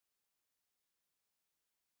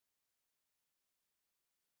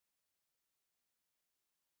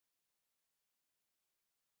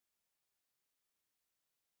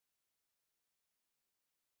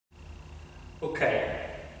Okay,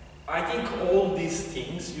 I think all these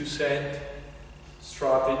things you said,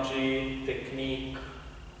 strategy, technique,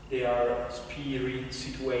 they are spirit,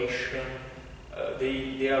 situation,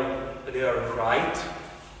 they are right.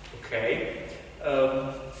 Okay.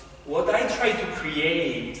 What I tried to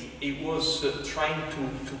create, it was trying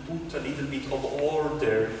to put a little bit of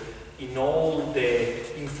order in all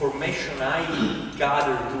the information I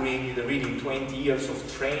gathered during the really 20 years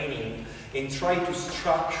of training, and try to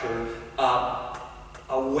structure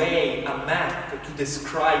a way, a map to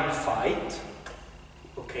describe fight.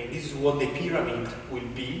 Okay, this is what the pyramid will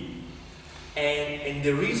be. And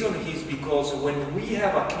the reason is because when we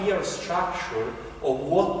have a clear structure of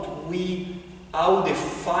how the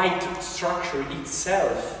fight structure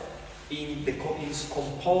itself in its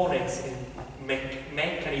components and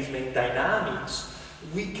mechanism and dynamics,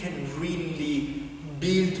 we can really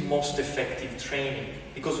build most effective training,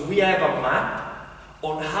 because we have a map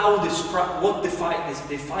on how what the fight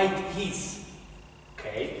is.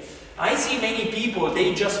 Okay, I see many people,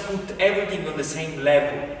 they just put everything on the same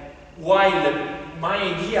level, while my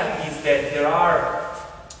idea is that there are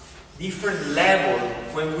different levels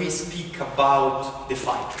when we speak about the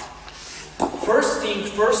fight. First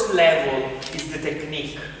level is the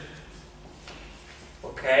technique.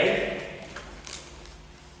 Okay?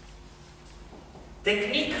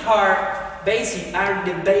 Technique are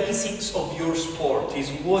the basics of your sport, is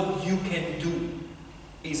what you can do,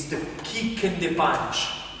 is the kick and the punch.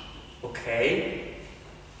 Okay?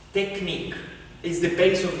 Technique is the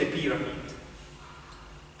base of the pyramid.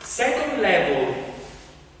 Second level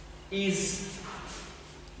is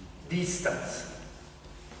distance.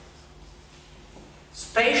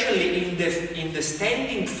 Especially in the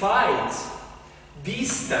standing fights,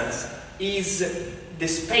 distance is the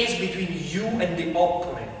space between you and the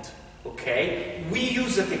opponent. Okay? We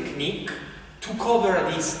use a technique to cover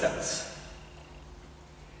a distance.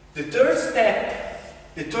 The third step,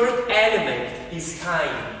 the third element is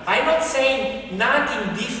time. I'm not saying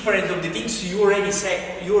nothing different of the things you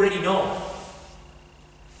already know.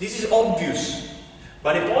 This is obvious.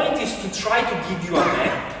 But the point is to try to give you a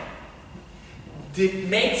map that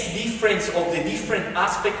makes difference of the different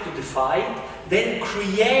aspects of the fight, then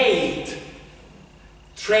create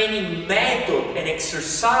training method and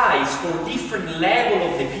exercise for different level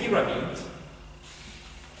of the pyramid.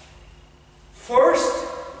 First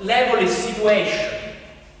level is situation.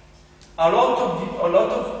 A lot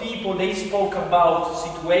of people, they spoke about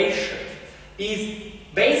situation. Is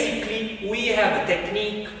basically we have a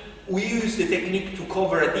technique. We use the technique to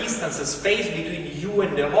cover a distance, a space between you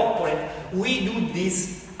and the opponent. We do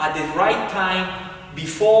this at the right time,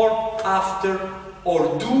 before, after,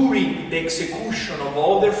 or during the execution of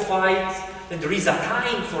other fights, and there is a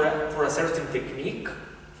time for a certain technique.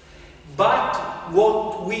 But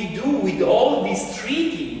what we do with all these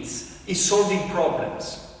three things is solving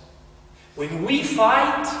problems. When we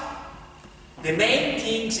fight, the main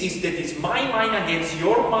things is that it's my mind against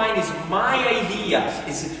your mind, is my idea,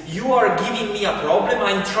 is you are giving me a problem,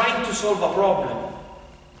 I'm trying to solve a problem.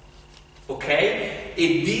 Okay?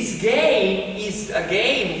 And this game is a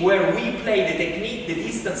game where we play the technique, the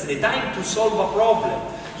distance, the time to solve a problem.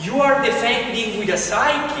 You are defending with a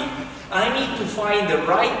psychic. I need to find the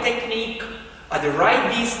right technique, at the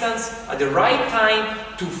right distance, at the right time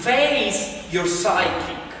to face your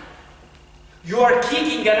psychic. You are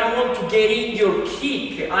kicking and I want to get in your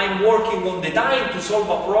kick. I'm working on the time to solve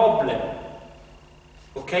a problem.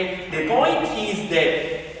 Okay? The point is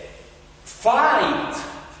that fight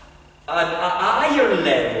at a higher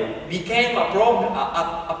level became a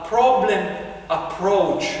problem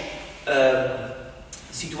approach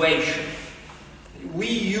situation. We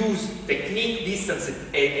use technique, distance,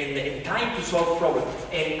 and time to solve problems.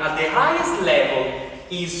 And at the highest level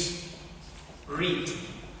is rhythm.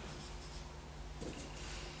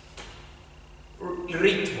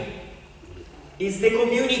 Rhythm is the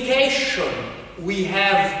communication we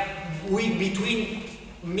have between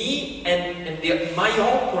me and my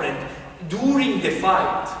opponent during the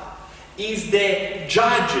fight. Is the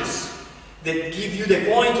judges that give you the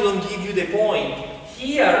point, don't give you the point.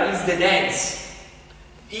 Here is the dance.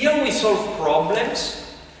 Here we solve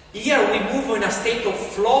problems. Here we move in a state of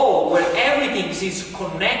flow where everything is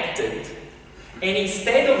connected. And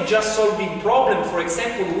instead of just solving problems, for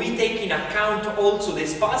example, we take in account also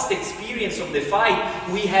this past experience of the fight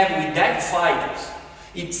we have with that fighters.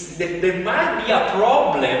 There might be a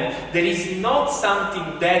problem, there is not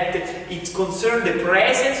something that it concerns the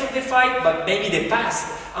presence of the fight, but maybe the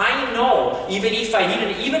past. I know, even if I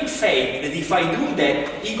didn't even fake, that if I do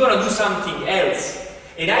that, he's gonna do something else.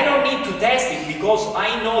 And I don't need to test it because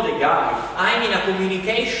I know the guy. I'm in a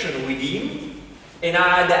communication with him. And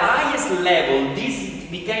at the highest level, this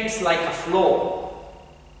becomes like a floor.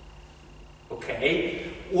 Okay?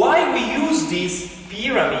 Why we use this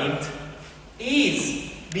pyramid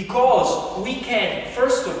is because we can,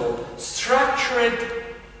 first of all, structure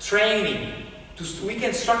training. We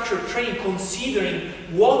can structure training considering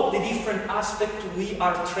what the different aspects we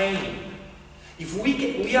are training. If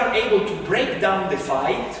we are able to break down the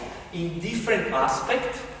fight in different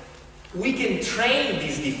aspects, we can train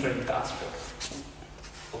these different aspects.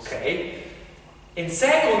 Okay? And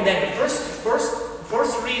second, then,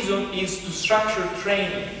 first reason is to structure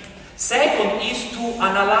training. Second is to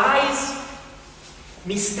analyze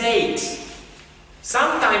mistakes.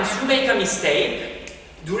 Sometimes you make a mistake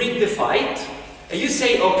during the fight, and you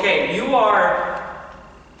say, okay, you are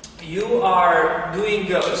doing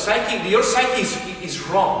psyche, your psyche is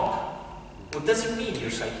wrong. What does it mean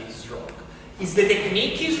your psyche is wrong? Is the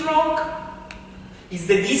technique is wrong? Is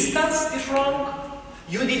the distance is wrong?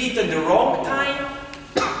 You did it at the wrong time?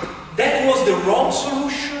 That was the wrong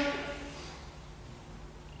solution?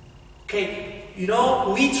 Okay, you know,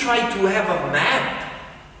 we try to have a map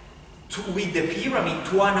with the pyramid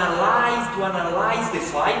to analyze the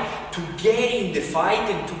fight, to gain the fight,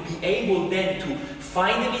 and to be able then to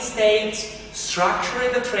find the mistakes,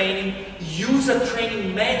 structure the training, use a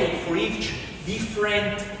training method for each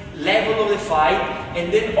different level of the fight,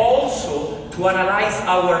 and then also to analyze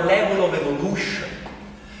our level of evolution.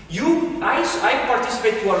 I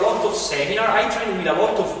participate to a lot of seminars, I train with a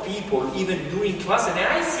lot of people, even during class, and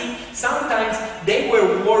I see sometimes they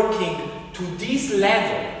were working to this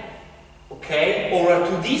level, okay, or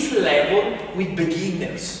to this level with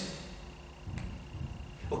beginners.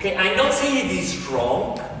 Okay, I'm not saying it is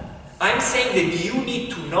wrong, I'm saying that you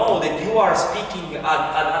need to know that you are speaking at a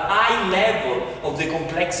high level of the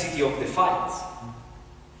complexity of the fights.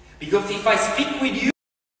 Because if I speak with you,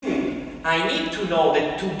 I need to know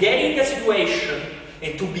that to get in the situation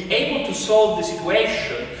and to be able to solve the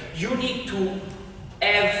situation, you need to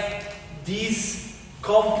have these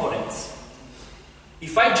components.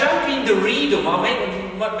 If I jump in the rhythm,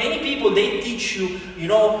 many people, they teach you, you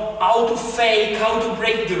know, how to fake, how to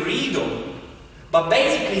break the rhythm. But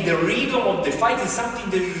basically the rhythm of the fight is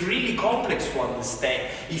something that is really complex to understand.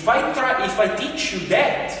 If I teach you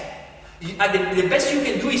that, the best you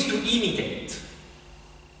can do is to imitate.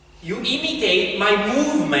 You imitate my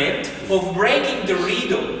movement of breaking the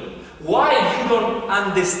rhythm, while you don't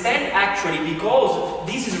understand actually, because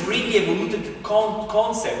this is really evolutive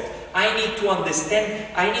concept. I need to understand,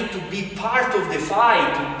 I need to be part of the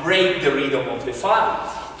fight to break the rhythm of the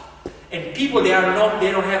fight. And people, they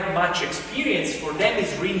don't have much experience. For them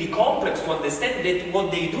it's really complex to understand that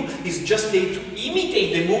what they do is just to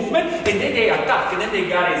imitate the movement, and then they attack, and then they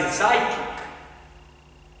got as a sidekick.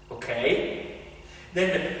 Okay?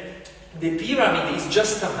 Then the pyramid is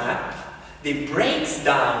just a map that breaks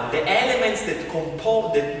down the elements that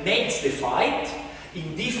makes the fight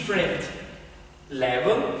in different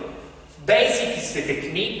level. Basic is the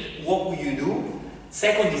technique, what will you do?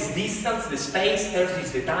 Second is distance, the space. Third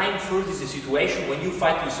is the time. Fourth is the situation. When you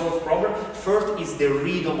fight, you solve problem. Fourth is the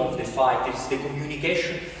rhythm of the fight. It's the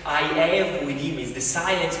communication I have with him. It's the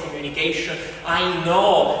silence communication. I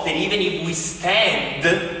know that even if we stand,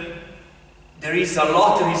 there is a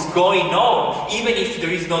lot that is going on. Even if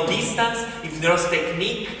there is no distance, if there is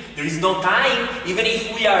technique, there is no time, even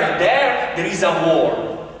if we are there, there is a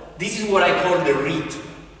war. This is what I call the rhythm.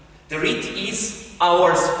 The rhythm is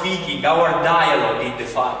our speaking, our dialogue in the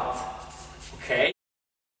fight.